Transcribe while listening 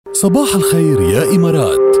صباح الخير يا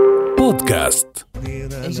إمارات بودكاست.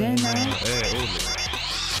 اجانا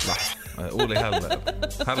قولي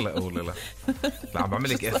هلا قولي لا عم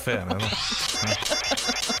بعملك إفيه أنا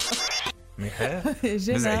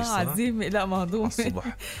اجانا عزيمة لا مهضومة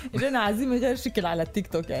الصبح اجانا عزيمة غير شكل على التيك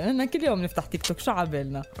توك. يعني انا كل يوم نفتح تيك توك شو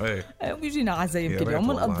عبالنا ويجينا عزايم كل يوم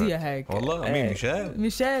ونقضيها هيك. والله مين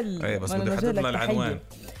ميشيل بس بدي حدد لنا العنوان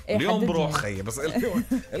اليوم بروح خي بس اليوم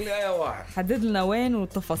اللي اي واحد حدد لنا وين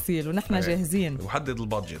والتفاصيل ونحن جاهزين وحدد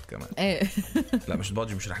البادجت كمان. لا مش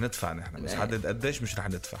البادجت مش رح ندفع نحن بس حدد قديش مش رح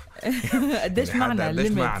ندفع قديش معنا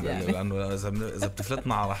الليميت يعني. لانه اذا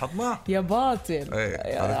بتفلتنا على حطنا يا باطل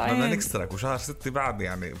بدنا نكسرك وشهر 6 بعد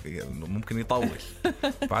يعني ممكن يطول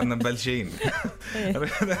بعدنا مبلشين.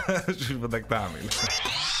 شو بدك تعمل؟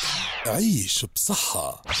 عيش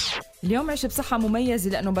بصحة. اليوم عيش بصحة مميزة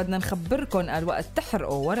لأنه بدنا نخبركم الوقت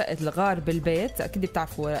تحرقوا ورقة الغار بالبيت. أكيد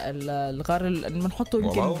بتعرفوا الغار اللي بنحطه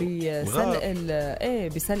يمكن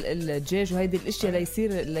بسلق الدجاج وهيدي الاشياء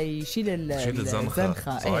ليشيل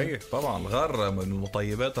الزنخة. صحيح طبعا الغار من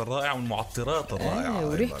المطيبات الرائعة والمعطرات الرائعة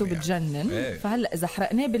وريحته بتجنن. فهلأ إذا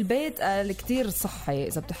حرقناه بالبيت كتير صحي.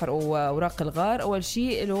 إذا بتحرقوا أوراق الغار أول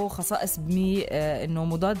شيء له خصائص إنه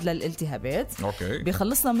مضاد للالتهابات،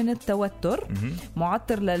 بيخلصنا من التوتر،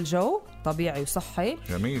 معطر للجو طبيعي وصحي،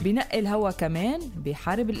 جميل. بينقي الهواء كمان،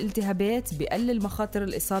 بيحارب الالتهابات، بيقلل مخاطر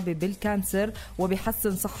الإصابة بالكانسر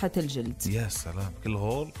وبيحسن صحة الجلد. يا سلام كل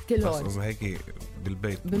هول بس هيك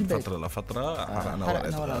بالبيت من فترة لفترة حرقنا ورقة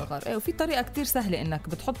الغار. وفي طريقة كتير سهلة إنك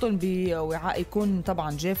بتحطهم بوعاء يكون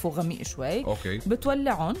طبعا جاف وغميق شوي.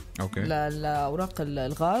 بتولعهم لأوراق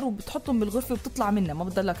الغار وبتحطهم بالغرفة وبتطلع منها، ما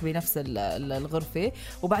بتضلك بنفس الغرفة،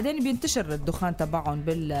 وبعدين بينتشر الدخان تبعهم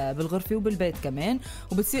بالغرفة وبالبيت كمان،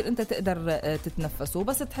 وبتصير أنت تقدر تتنفسوا.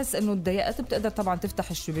 بس تحس إنه اتضايقت بتقدر طبعا تفتح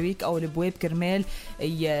الشبابيك أو البواب كرمال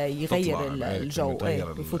يغير الجو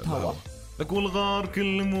يفوت هواء. لك والغار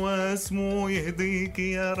كل مواسمه يهديك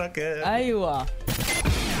يا ركال. أيوة.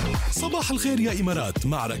 صباح الخير يا إمارات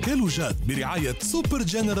مع ركال وجاد برعاية سوبر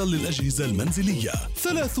جنرال للأجهزة المنزلية.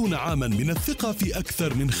 30 عاما من الثقة في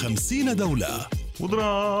أكثر من 50 دولة.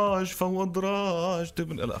 ودراج فوق دراج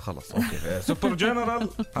لا خلص اوكي. سوبر جنرال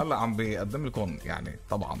هلا عم بيقدم لكم يعني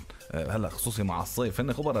طبعا هلا خصوصي مع الصيف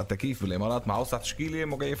هن خبراء تكييف بالامارات مع اوسع تشكيله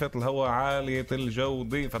مكيفات الهواء عاليه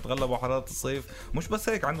الجوده فتغلبوا حراره الصيف. مش بس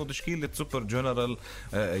هيك عنده تشكيله سوبر جنرال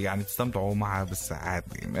يعني تستمتعوا معها بالساعات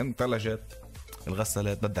من ثلاجات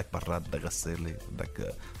الغسالات، بدك براد بدك غسالة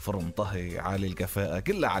بدك فرن طهي عالي الكفاءة،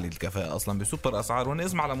 كلها عالي الكفاءة أصلا بسوبر أسعار. وهنا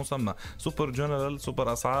اسم على مسمى سوبر جنرال،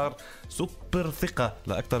 سوبر أسعار سوبر ثقة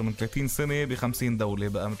لأكثر من 30 سنة ب50 دولة.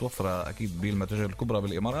 بقى متوفرة أكيد بالمتاجر الكبرى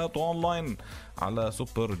بالإمارات وأونلاين على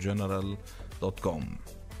supergeneral.com.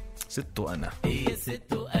 ستو أنا هي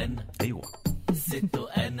ستو أنا أيوة ستو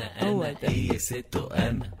أنا هي ستو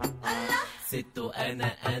أنا ستو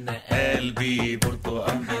أنا قلبي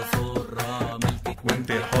برتقال بفرة ملكك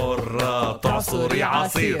وانت حرة تعصري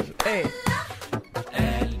عصير.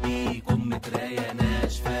 قلبي كم مترينا